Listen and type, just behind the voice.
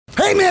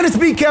Hey man, it's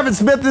me, Kevin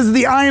Smith. This is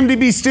the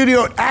IMDb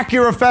studio at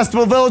Acura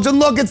Festival Village. And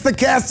look, it's the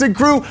cast and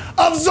crew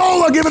of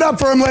Zola. Give it up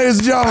for him, ladies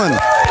and gentlemen.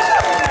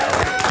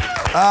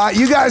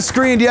 You guys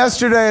screened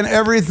yesterday and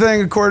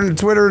everything, according to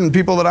Twitter and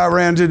people that I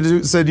ran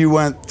into, said you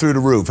went through the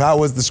roof. How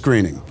was the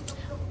screening?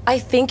 I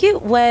think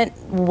it went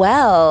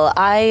well.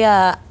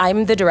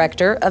 I'm the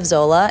director of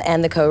Zola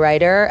and the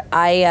co-writer.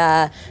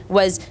 I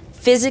was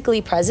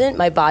physically present,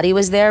 my body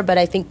was there, but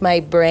I think my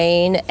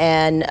brain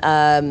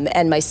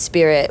and my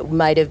spirit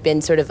might have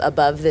been sort of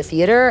above the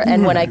theater,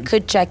 and when I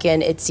could check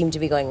in, it seemed to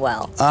be going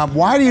well.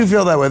 Why do you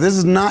feel that way? This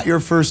is not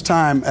your first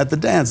time at the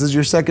dance. This is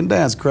your second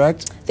dance,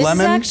 correct? This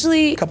Lemon, is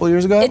actually a couple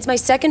years ago? It's my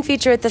second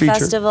feature at the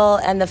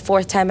festival, and the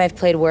fourth time I've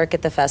played work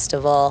at the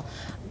festival.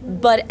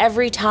 But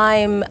every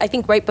time, I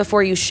think right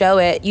before you show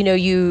it,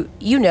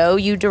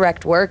 you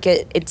direct work,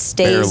 it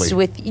stays Barely.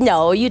 with,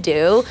 no, you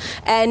do,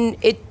 and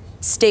it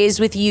stays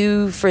with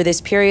you for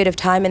this period of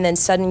time, and then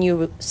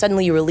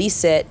suddenly you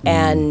release it,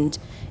 and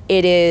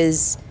it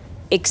is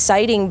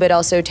exciting but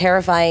also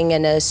terrifying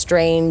and a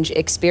strange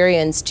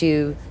experience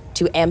to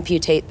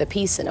amputate the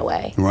piece in a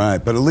way. Right,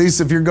 but at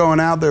least if you're going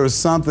out there with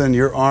something,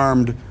 you're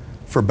armed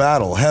for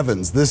battle.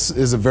 Heavens, this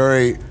is a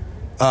very,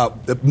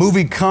 the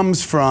movie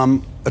comes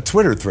from a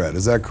Twitter thread,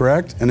 is that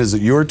correct? And is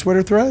it your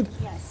Twitter thread?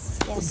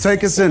 Yes.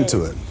 Take us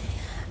into it.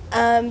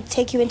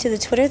 Take you into the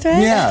Twitter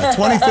thread? Yeah,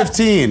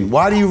 2015.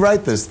 Why do you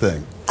write this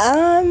thing?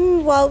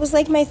 Well, it was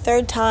like my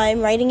third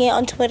time writing it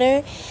on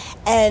Twitter,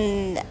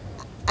 and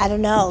I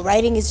don't know,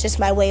 writing is just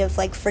my way of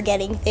like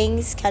forgetting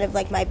things, kind of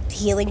like my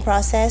healing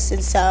process,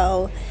 and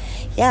so,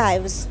 yeah, I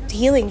was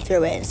healing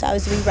through it, so I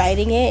was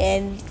rewriting it,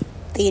 and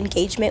the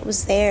engagement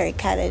was there. It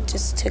kind of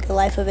just took a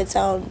life of its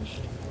own.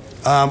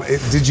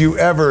 Did you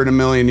ever in a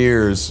million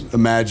years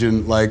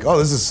imagine like, oh,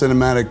 this is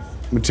cinematic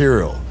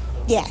material?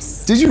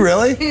 Yes. Did you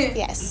really?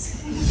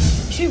 Yes.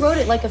 She wrote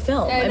it like a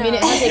film. I mean,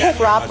 it has a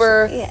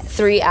proper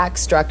three-act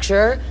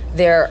structure.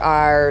 There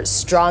are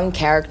strong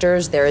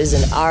characters. There is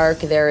an arc.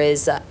 There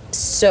is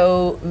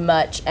so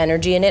much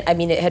energy in it. I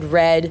mean, it had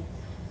read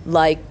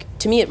like,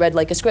 to me, it read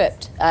like a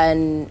script.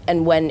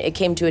 And when it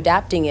came to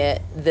adapting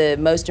it, the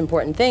most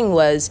important thing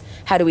was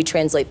how do we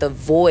translate the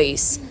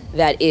voice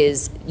that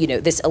is,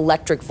 this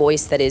electric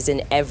voice that is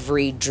in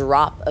every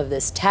drop of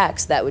this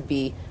text. That would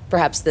be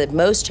perhaps the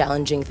most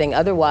challenging thing.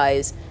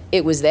 Otherwise,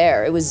 it was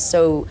there. It was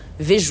so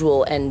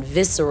visual and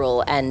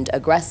visceral and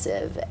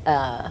aggressive.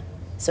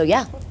 So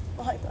yeah.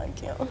 Why,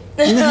 thank you.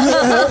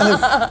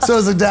 So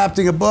it's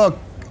adapting a book,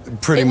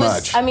 pretty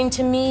much. I mean,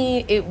 to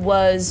me, it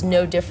was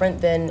no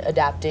different than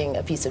adapting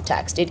a piece of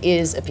text. It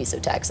is a piece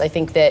of text. I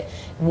think that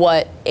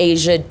what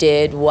Asia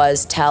did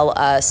was tell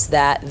us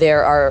that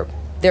there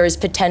is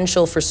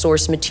potential for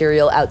source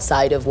material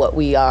outside of what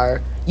we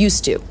are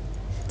used to.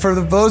 For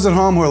those at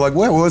home who are like,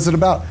 wait, what was it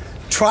about?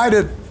 Try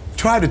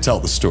to tell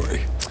the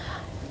story.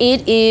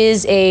 It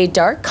is a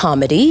dark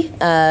comedy.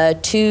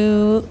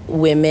 Two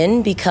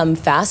women become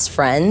fast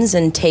friends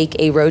and take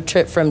a road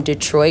trip from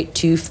Detroit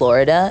to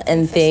Florida,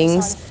 and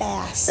things.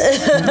 Fast. They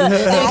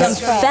become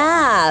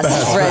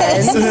fast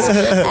friends,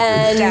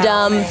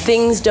 and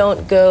things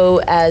don't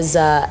go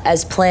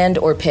as planned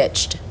or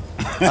pitched.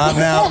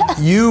 Now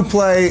you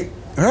play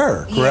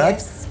her,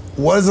 correct? Yes.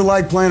 What is it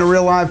like playing a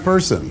real live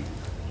person?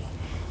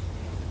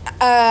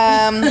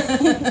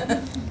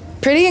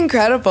 Pretty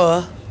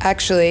incredible,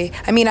 actually.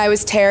 I mean, I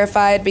was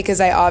terrified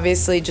because I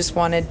obviously just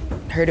wanted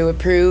her to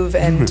approve,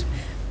 and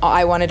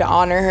I wanted to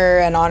honor her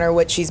and honor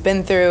what she's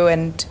been through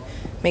and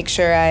make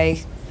sure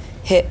I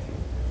hit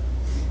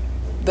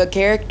the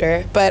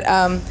character. But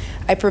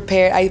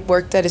I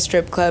worked at a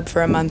strip club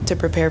for a month to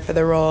prepare for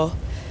the role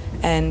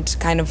and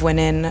kind of went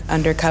in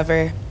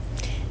undercover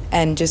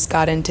and just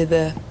got into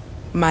the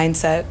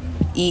mindset,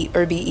 eat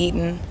or be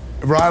eaten.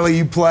 Riley,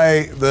 you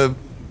play the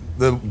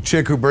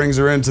chick who brings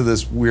her into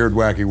this weird,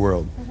 wacky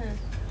world.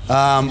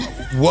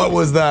 What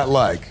was that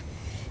like?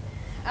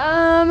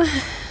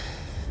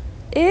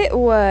 It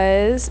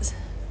was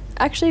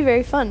actually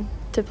very fun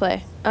to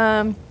play.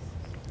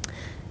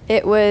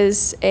 It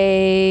was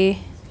a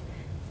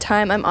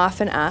time I'm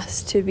often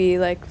asked to be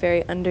like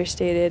very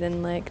understated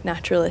and like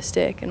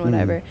naturalistic and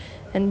whatever.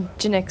 And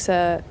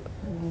Janixa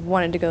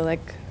wanted to go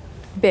like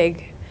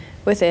big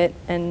with it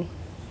and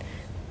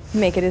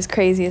make it as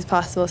crazy as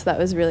possible, so that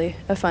was really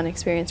a fun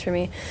experience for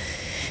me.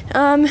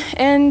 And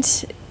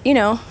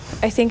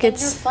I think You're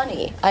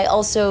funny.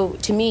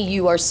 To me,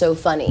 you are so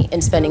funny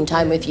in spending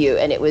time with you,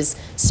 and it was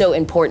so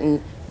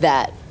important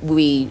that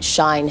we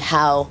shine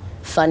how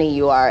funny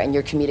you are and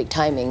your comedic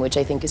timing, which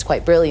I think is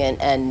quite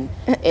brilliant. And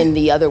in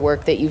the other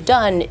work that you've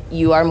done,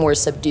 you are more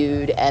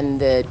subdued and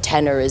the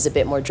tenor is a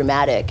bit more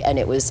dramatic, and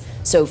it was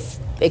so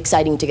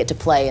exciting to get to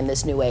play in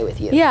this new way with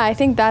you. Yeah, I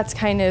think that's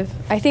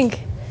I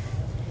think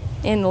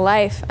in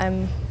life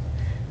I'm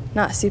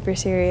not super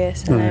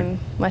serious, and I'm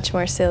much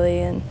more silly,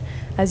 and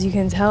as you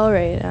can tell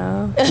right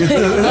now. What a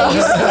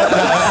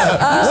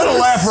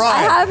laugh, Ryan.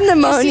 I have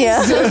pneumonia.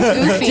 You seem so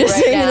goofy Just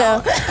right so you now.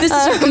 know. This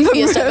is the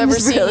goofiest I've ever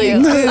seen really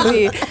you.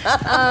 goofy.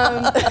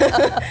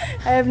 I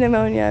have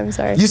pneumonia. I'm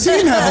sorry. You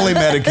seem heavily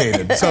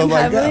medicated. So I'm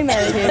like, heavily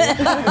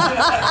medicated.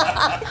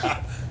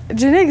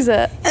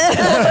 Janixa.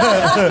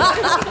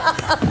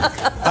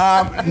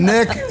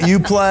 Nick, you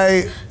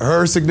play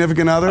her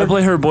significant other? I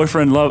play her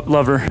boyfriend,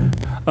 lover,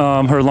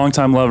 her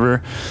longtime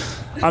lover.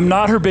 I'm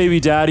not her baby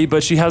daddy,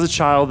 but she has a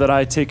child that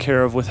I take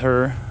care of with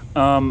her.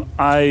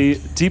 I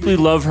deeply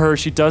love her.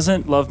 She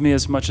doesn't love me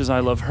as much as I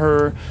love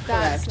her.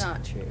 That's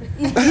not true.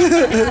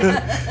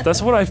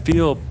 That's what I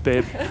feel,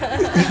 babe.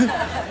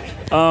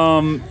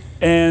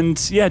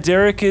 And yeah,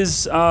 Derek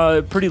is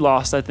pretty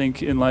lost, I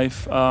think, in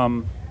life.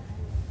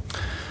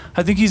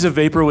 I think he's a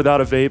vapor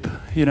without a vape,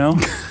 you know?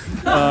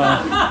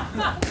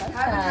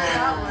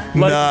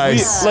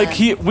 Nice.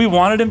 We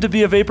wanted him to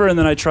be a vapor, and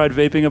then I tried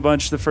vaping a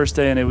bunch the first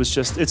day, and it was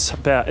just, it's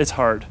bad, it's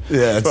hard.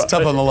 Yeah, it's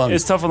tough on the lungs.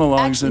 It's tough on the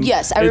lungs. Actually,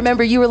 yes, I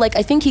remember you were like,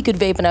 I think he could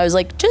vape, and I was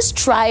like, just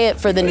try it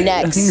for the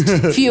next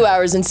few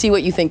hours and see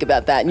what you think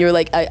about that. And you were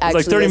like,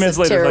 actually, 30 minutes this is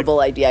a later,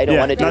 terrible idea. I don't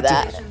want to do not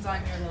that. On your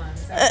lungs.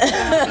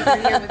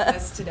 You're here with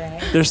us today.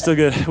 They're still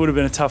good. It would have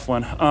been a tough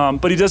one.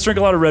 But he does drink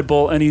a lot of Red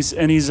Bull, and he's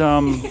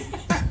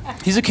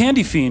he's a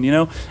candy fiend, you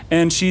know.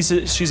 And she's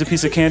a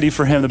piece of candy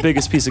for him, the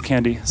biggest piece of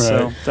candy. Right.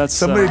 So that's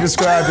somebody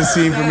described the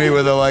scene for me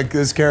where they're like,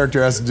 this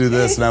character has to do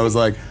this, and I was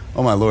like,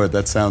 oh my lord,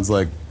 that sounds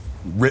like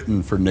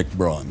written for Nick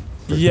Braun.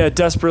 Yeah,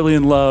 desperately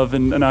in love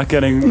and not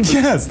getting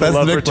yes, that's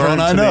love Nick Braun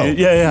returned I to know. me.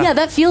 Yeah. Yeah,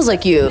 that feels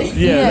like you.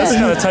 Yeah, that's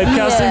kind of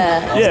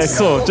typecasting. Yeah,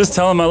 cool. Just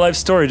telling my life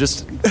story.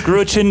 Just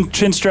grew a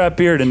chin strap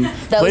beard and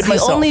that was played the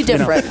myself. Only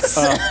difference.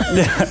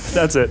 Yeah,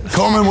 that's it.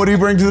 Coleman, what do you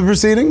bring to the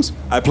proceedings?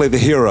 I play the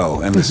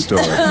hero in the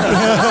story.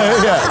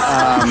 Yes.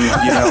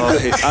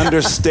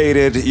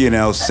 Understated,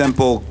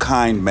 simple,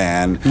 kind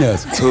man.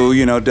 Yes. Who,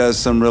 does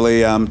some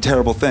really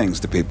terrible things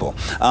to people.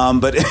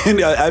 But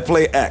I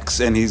play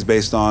X, and he's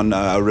based on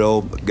a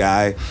real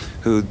guy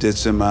who did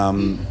some,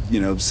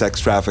 sex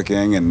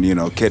trafficking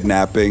and,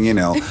 kidnapping,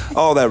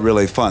 all that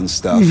really fun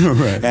stuff.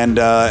 Right.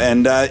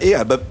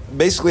 Yeah, but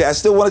basically I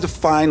still wanted to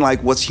find,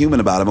 what's human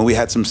about him, and we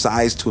had some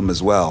size to him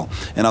as well.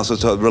 And also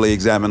to really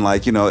examine,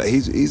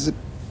 he's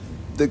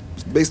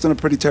based on a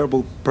pretty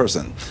terrible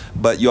person,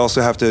 but you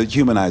also have to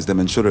humanize them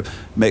and sort of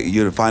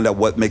find out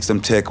what makes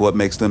them tick, what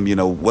makes them,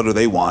 what do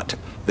they want?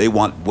 They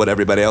want what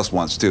everybody else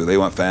wants too. They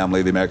want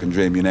family, the American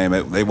dream, you name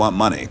it. They want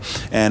money,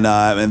 and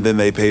then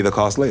they pay the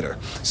cost later.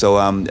 So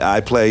I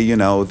play,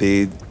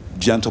 the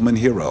gentleman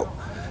hero.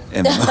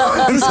 To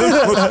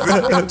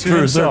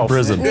himself.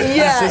 Prison.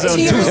 Yeah, to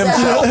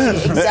himself.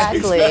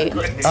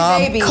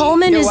 Exactly.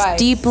 Coleman is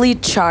deeply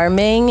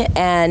charming,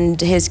 and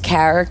his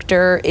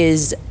character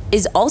is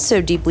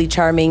also deeply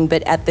charming,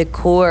 but at the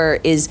core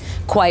is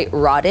quite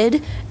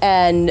rotted.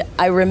 And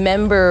I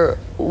remember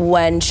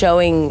when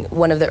showing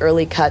one of the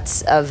early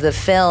cuts of the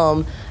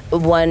film,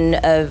 one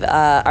of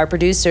our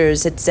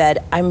producers had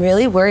said, I'm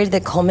really worried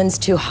that Coleman's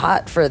too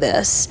hot for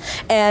this.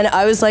 And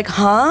I was like,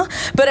 huh?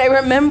 But I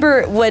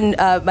remember when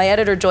my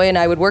editor Joy and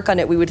I would work on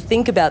it, we would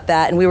think about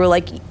that, and we were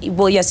like,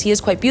 well, yes, he is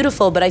quite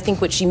beautiful, but I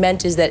think what she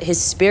meant is that his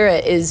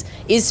spirit is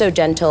so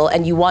gentle,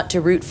 and you want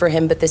to root for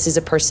him, but this is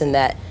a person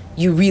that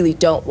you really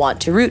don't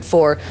want to root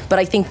for. But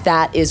I think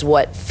that is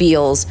what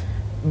feels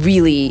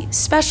really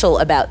special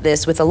about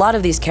this with a lot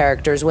of these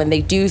characters. When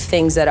they do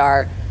things that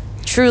are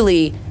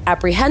truly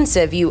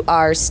apprehensive, you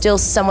are still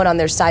somewhat on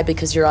their side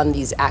because you're on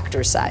these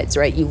actor sides,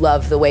 right? You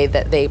love the way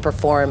that they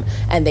perform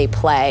and they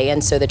play,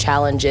 and so the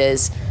challenge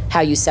is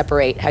how you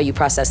separate, how you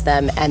process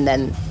them, and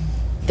then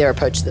their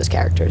approach to those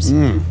characters.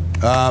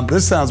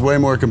 This sounds way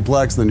more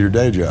complex than your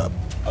day job.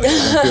 Fear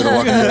the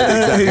Walking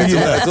Dead.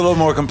 Exactly. It's a little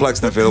more complex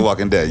than Fear the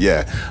Walking Dead.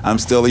 Yeah, I'm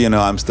still in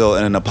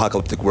an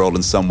apocalyptic world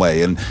in some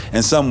way, and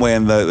in some way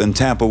in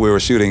Tampa we were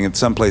shooting. In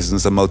some places, in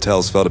some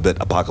motels, felt a bit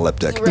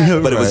apocalyptic,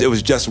 right. But it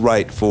was just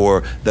right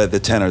for the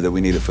tenor that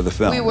we needed for the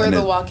film. We were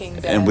the Walking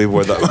Dead, and we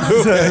were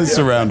the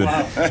surrounded.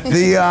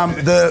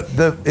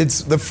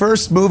 It's the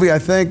first movie I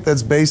think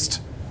that's based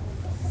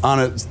on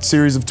a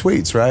series of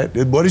tweets, right?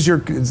 What is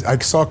your? I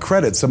saw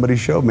credits. Somebody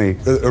showed me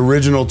the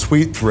original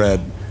tweet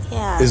thread.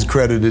 Yeah. Is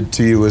credited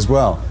to you as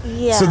well.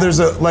 Yeah. So there's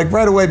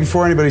right away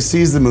before anybody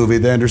sees the movie,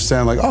 they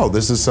understand oh,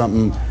 this is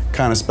something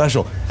kind of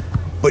special.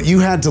 But you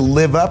had to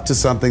live up to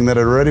something that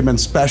had already been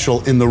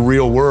special in the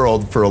real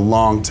world for a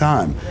long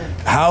time.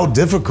 How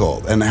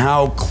difficult and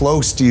how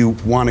close do you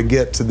want to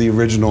get to the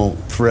original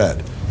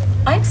thread?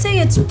 I'd say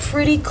it's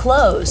pretty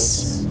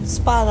close.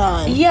 Spot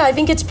on. Yeah, I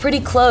think it's pretty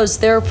close.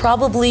 There are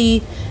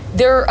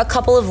a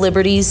couple of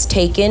liberties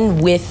taken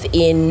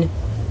within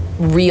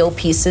real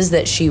pieces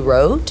that she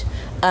wrote.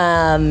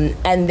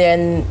 And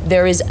then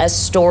there is a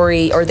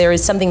story, or there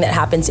is something that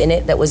happens in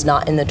it that was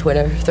not in the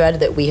Twitter thread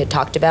that we had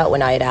talked about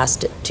when I had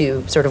asked it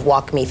to sort of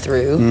walk me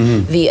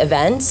through the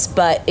events.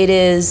 But it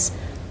is,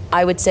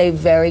 I would say,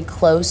 very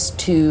close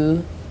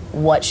to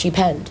what she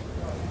penned.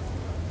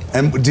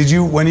 And did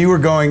you, when you were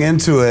going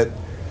into it,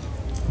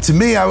 to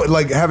me, I would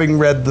like having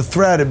read the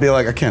thread. It'd be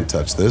like, I can't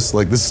touch this.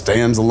 Like this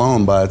stands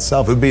alone by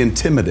itself. It would be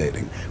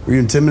intimidating. Were you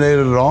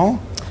intimidated at all?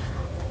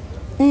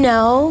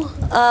 No,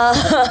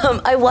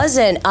 I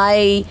wasn't.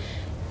 I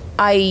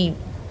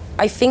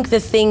think the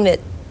thing that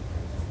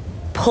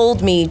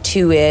pulled me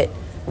to it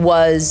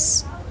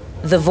was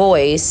the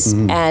voice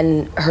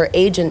and her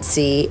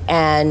agency,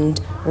 and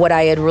what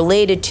I had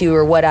related to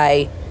or what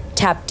I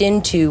tapped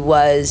into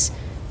was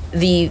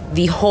the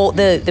whole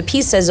the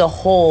piece as a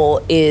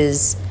whole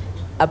is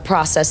a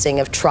processing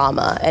of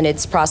trauma, and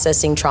it's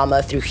processing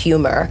trauma through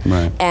humor.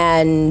 Right.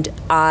 And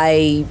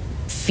I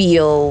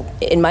feel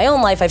in my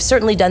own life I've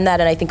certainly done that,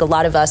 and I think a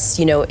lot of us,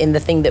 you know, in the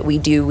thing that we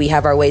do, we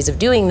have our ways of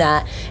doing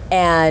that,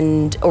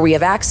 or we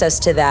have access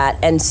to that.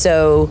 And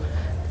so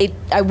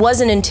I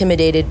wasn't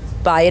intimidated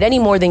by it any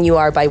more than you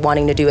are by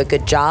wanting to do a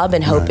good job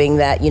and hoping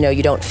that, you know,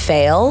 you don't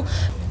fail.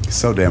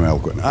 So damn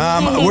eloquent.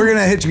 We're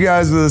gonna hit you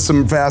guys with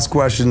some fast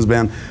questions,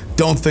 man.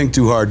 Don't think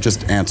too hard,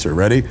 just answer.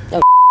 Ready?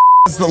 Oh.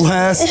 What's the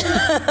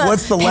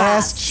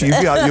last, you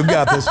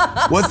got this.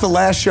 What's the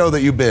last show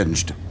that you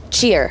binged?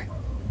 Cheer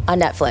on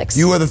Netflix.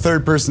 You are the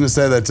third person to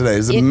say that today.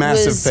 It's a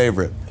massive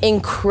favorite.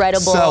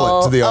 Incredible.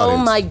 Sell it to the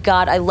audience. Oh my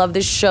God, I love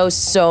this show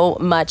so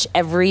much.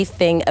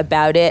 Everything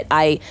about it.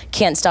 I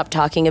can't stop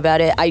talking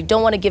about it. I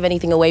don't want to give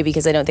anything away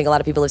because I don't think a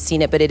lot of people have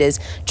seen it, but it is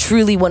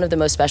truly one of the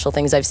most special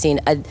things I've seen.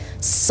 A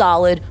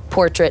solid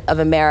portrait of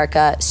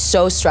America.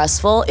 So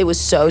stressful. It was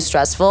so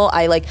stressful.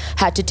 I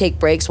had to take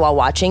breaks while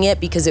watching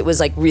it because it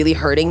was really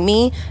hurting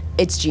me.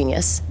 It's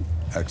genius.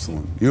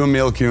 Excellent. You and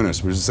Mila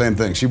Kunis was the same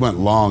thing. She went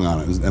long on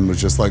it and was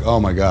just like, oh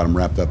my God, I'm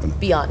wrapped up in it.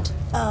 Beyond.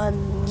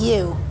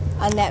 You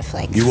on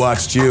Netflix. You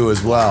watched You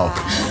as well.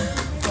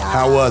 Yeah.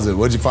 How was it?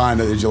 What'd you find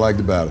that you liked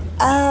about it?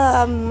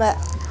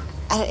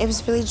 It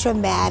was really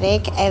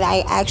dramatic, and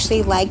I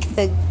actually like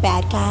the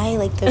bad guy.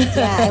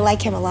 I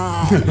like him a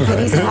lot. But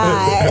he's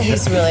hot.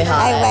 He's really hot.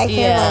 I like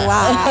him a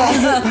lot.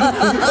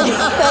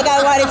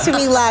 I wanted to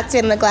be locked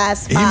in the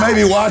glass box. He may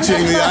be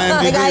watching the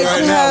IMDb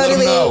right now. I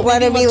totally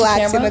want to be locked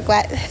camera? in the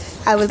glass.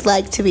 I would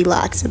like to be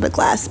locked in the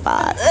glass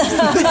box.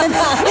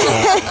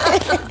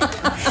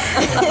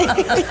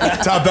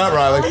 Top that,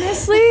 Riley.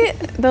 Honestly,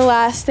 the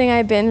last thing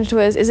I binged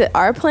was, is it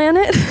Our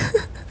Planet?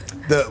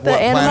 The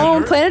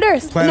animal Planet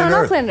Earth. Planet No,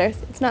 Earth. not Planet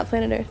Earth. It's not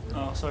Planet Earth.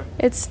 Oh, sorry.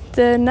 It's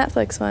the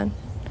Netflix one.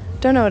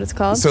 Don't know what it's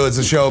called. So it's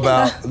a show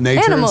about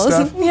nature Animals.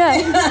 and stuff? Yeah.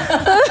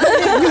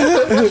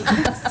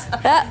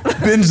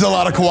 Binged a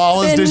lot of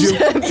koalas, did you?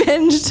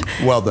 Binged.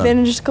 Well done.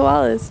 Binged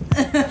koalas.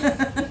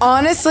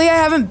 Honestly, I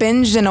haven't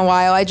binged in a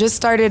while. I just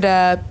started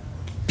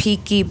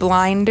Peaky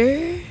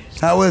Blinders.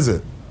 How is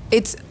it?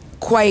 It's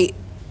quite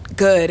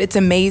good. It's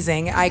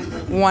amazing. I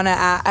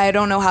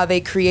don't know how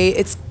they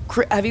create.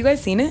 Have you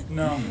guys seen it?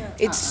 No.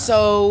 It's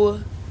so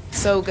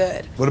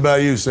good. What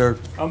about you, sir?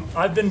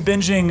 I've been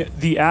binging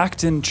The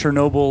Act and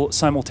Chernobyl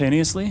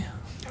simultaneously,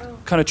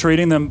 kind of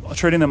trading them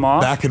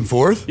off. Back and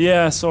forth?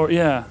 Yeah, sort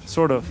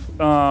of.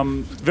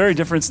 Very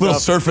different stuff. Little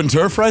surf and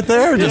turf right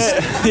there? Just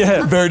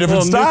yeah. very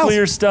different Little styles.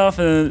 nuclear stuff,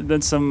 and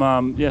then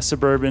some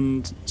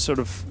suburban sort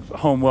of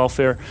home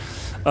warfare,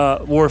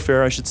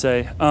 I should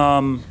say.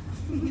 I'll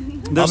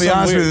be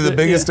honest with you, the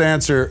biggest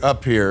answer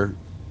up here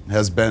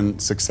has been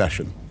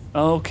Succession.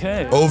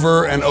 Okay.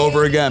 Over and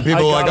over again.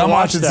 People are like, I'm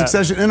watching that.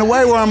 Succession in a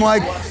way where I'm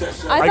like, I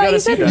thought gotta you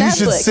see said that. Netflix.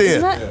 You should see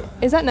it.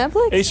 Is that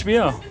Netflix?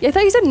 HBO. Yeah, I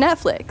thought you said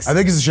Netflix. I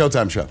think it's a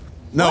Showtime show.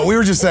 No, we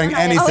were just saying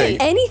anything.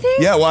 Oh, anything?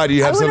 Yeah, why? Do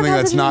you have I would've something had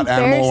that's such an not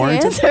animal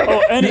oriented? embarrassing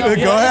answer. Oh, any.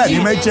 Go ahead,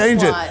 you may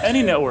change it.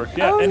 Any network.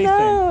 Yeah, Oh, anything.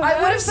 no.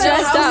 I would have said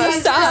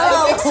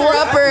Stop. Fixer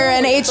Upper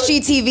and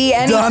HGTV.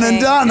 Anything. Done and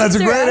done. That's a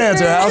Fixer great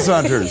answer. Upper. House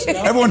Hunters.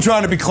 Everyone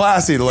trying to be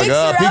classy. They're like,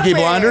 Fixer Peaky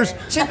Upper. Blinders.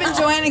 Chip and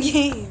Joanna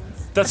Gaines.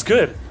 That's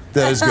good.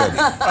 That is good.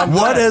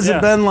 What has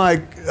it been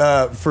like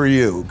for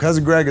you?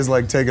 Cousin Greg is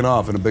like taking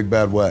off in a big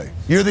bad way.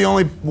 You're the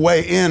only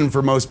way in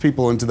for most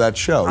people into that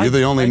show. You're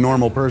the only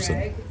normal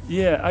person.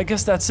 Yeah, I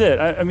guess that's it.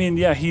 I mean,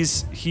 yeah,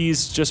 he's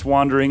just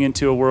wandering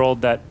into a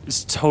world that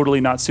is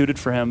totally not suited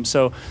for him.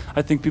 So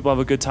I think people have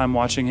a good time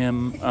watching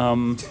him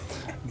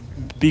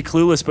be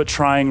clueless, but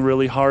trying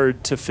really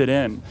hard to fit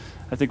in.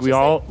 I think we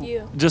all,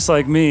 just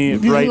like me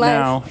right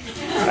now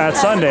at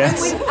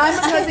Sundance. I'm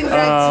a Cousin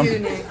Greg too,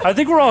 Nick. I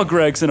think we're all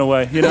Gregs in a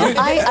way, you know?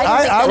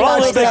 I We're all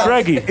watched big that.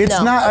 Greggy. It's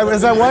not.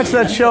 As I watch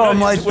that show, I'm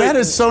like, that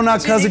is so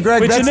not Cousin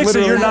Greg. Wait, That's Janixa,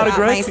 literally you're not a About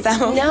Greg?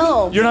 myself.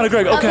 No. You're not a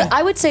Greg, okay.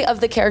 I would say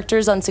of the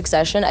characters on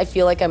Succession, I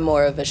feel like I'm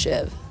more of a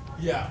Shiv.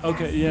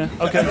 Okay, yeah,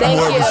 okay.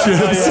 Thank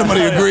you.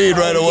 Somebody agreed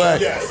right away.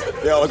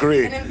 They all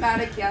agreed. An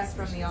emphatic yes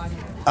from the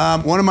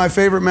audience. One of my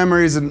favorite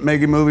memories in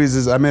making movies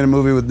is I made a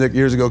movie with Nick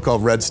years ago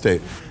called Red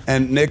State.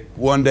 And Nick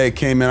one day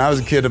came in, I was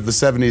a kid of the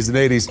 70s and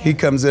 80s. He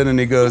comes in and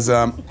he goes,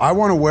 I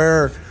want to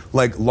wear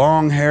like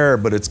long hair,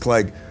 but it's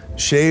like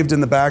shaved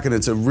in the back and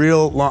it's a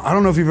real long, I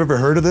don't know if you've ever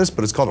heard of this,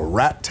 but it's called a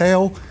rat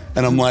tail.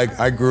 And I'm like,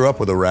 I grew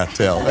up with a rat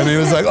tail. And he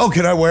was like, oh,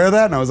 can I wear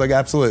that? And I was like,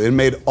 absolutely. It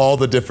made all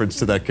the difference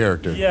to that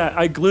character. Yeah,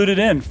 I glued it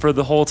in for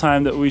the whole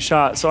time that we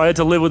shot. So I had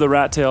to live with a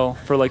rat tail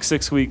for like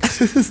 6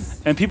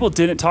 weeks. And people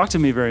didn't talk to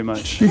me very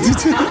much.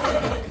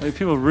 Like,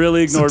 people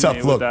really ignored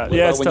me with that. What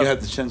Yeah, about it's when tough. you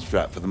had the chin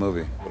strap for the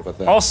movie? What about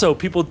that? Also,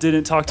 people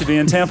didn't talk to me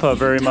in Tampa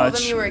very Tell much.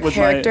 them you were a with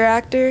character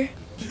actor.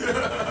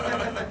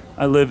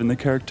 I live in the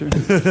character.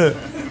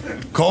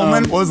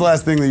 Coleman, what was the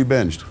last thing that you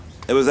binged?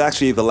 It was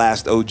actually The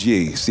Last OG,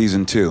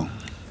 season 2.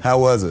 How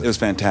was it? It was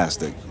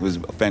fantastic. It was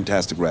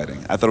fantastic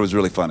writing. I thought it was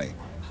really funny.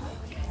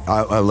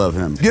 I love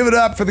him. Give it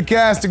up for the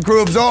cast and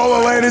crew of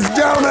Zola, ladies and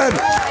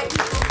gentlemen.